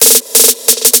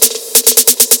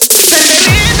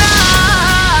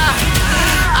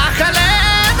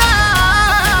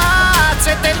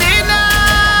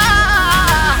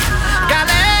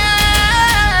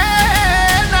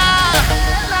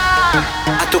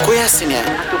коя си ня?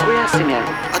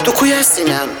 А то коя си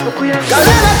ня?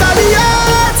 Galena Cvetelina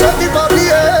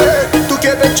Yaneva, tu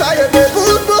que bechaie de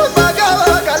bulbul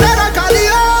bagava. Galena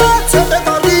Cvetelina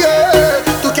Yaneva,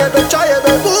 tu que bechaie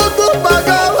de bulbul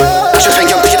bagava. Și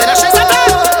fengem cu de la 6 ta.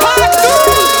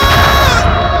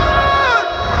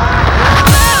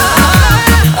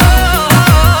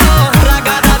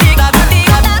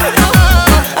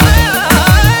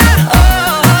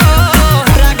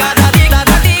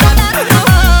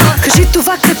 Кажи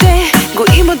това къде го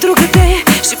има другаде.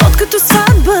 Живот като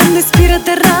сватба не спира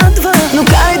да радва. Но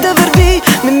кай да върви,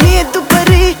 не ми е до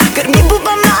пари. Гърми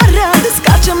бубамара, да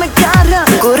скачаме кара.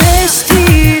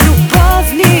 Горещи,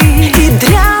 любовни и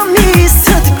драми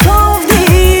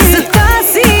съдбовни. За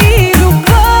тази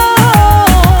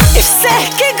любов е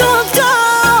всеки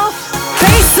готов.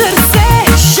 Пей сърце,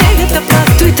 шегата пак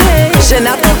дойде.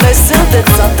 Жената весел,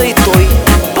 децата и той.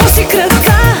 Боси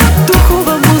крака,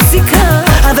 духова музика,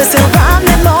 а веселба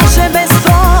не може без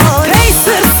бой. Пей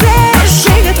сърце,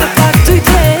 шегата пак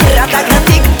дойде. Рата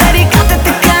градик, тариката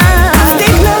така.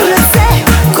 Вдигна ръце,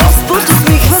 Господ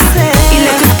усмихва се и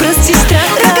леко с пръсти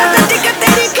страха. Ръката тика,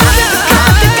 тариката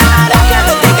така.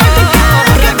 Ръката тика така.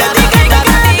 Ръката тика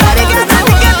така. Ръката тика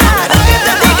така.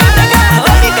 Ръката тика така.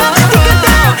 Ръката тика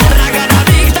така.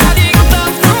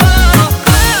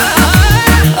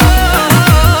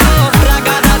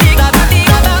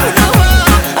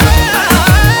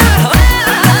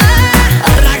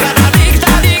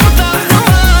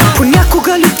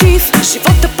 Понякога лютив,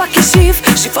 живота пак е жив.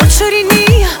 Живот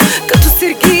шарения, като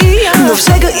Сергия. Но в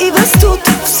шега и в студ,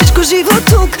 всичко живо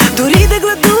тук. Дори да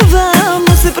гладува,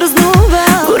 му се празнува.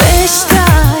 Гореща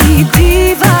и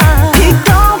дива, и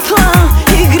топла,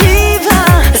 игрива.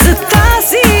 За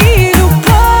тази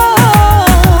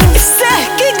любов е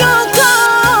всеки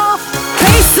готов.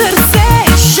 Пей сърце,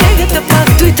 шегата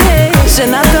пак дойде.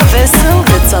 Жената весел,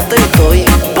 децата и той.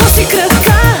 Боси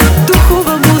крака,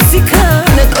 духова музика.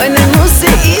 На той не му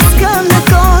се иска на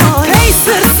кой. Пей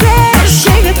сърце,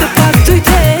 шегата пак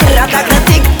дойде. Рата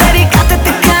градик, тариката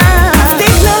така.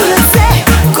 Вдигна ръце,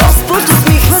 Господ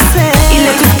усмихва се и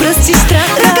леко с пръсти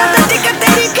страха. Ръката тика,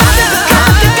 тариката така.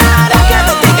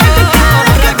 Ръката тика така.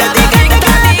 Ръката тика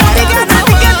така. Ръката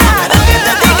тика така.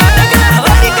 Ръката тика така.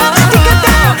 Ръката тика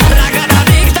така.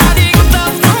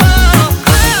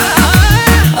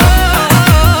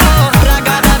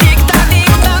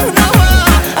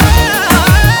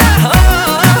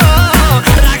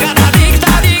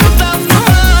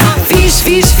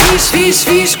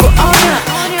 Виж го оня,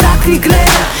 как ни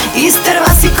гледа,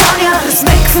 изтърва си коня.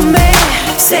 Размекваме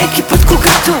всеки път,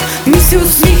 когато ми се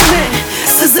усмихне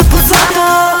с запознато.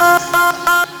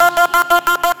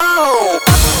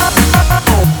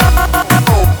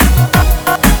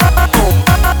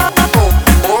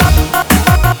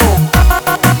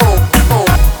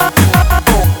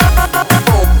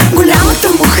 Голямата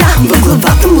муха в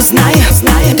главата му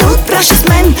знае да отпраше с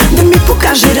мен, да ми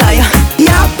покаже рая.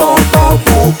 Я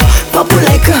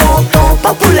по-полека,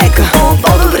 по-полека,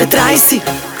 по-добре трай си,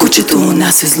 кучето у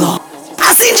нас е зло.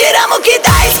 Аз инжира му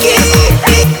китайски,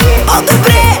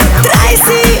 по-добре трай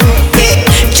си,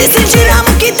 че си инжира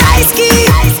му китайски.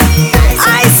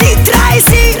 Ай си, трай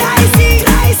си, ай си,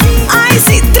 трай си, ай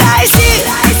си, трай си,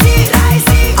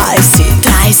 ай си,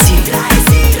 трай си.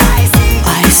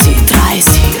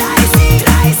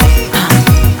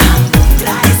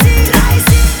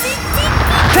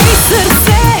 Пей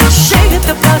сърце,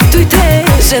 шегата пак дойде.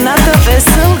 Жената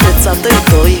весел, децата и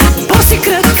той. Боси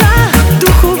крака,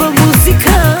 духова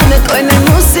музика. На той не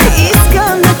му се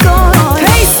иска на кой.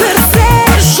 Пей сърце,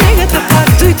 шегата пак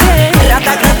дойде.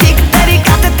 Рата градик,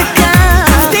 тариката така.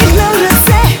 Вдигна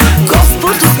ръце,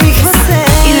 Господ усмихва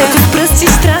се и леко с пръсти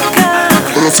страха.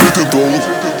 Ръцете долу,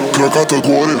 краката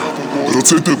горе.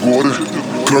 Ръцете горе,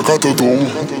 краката долу.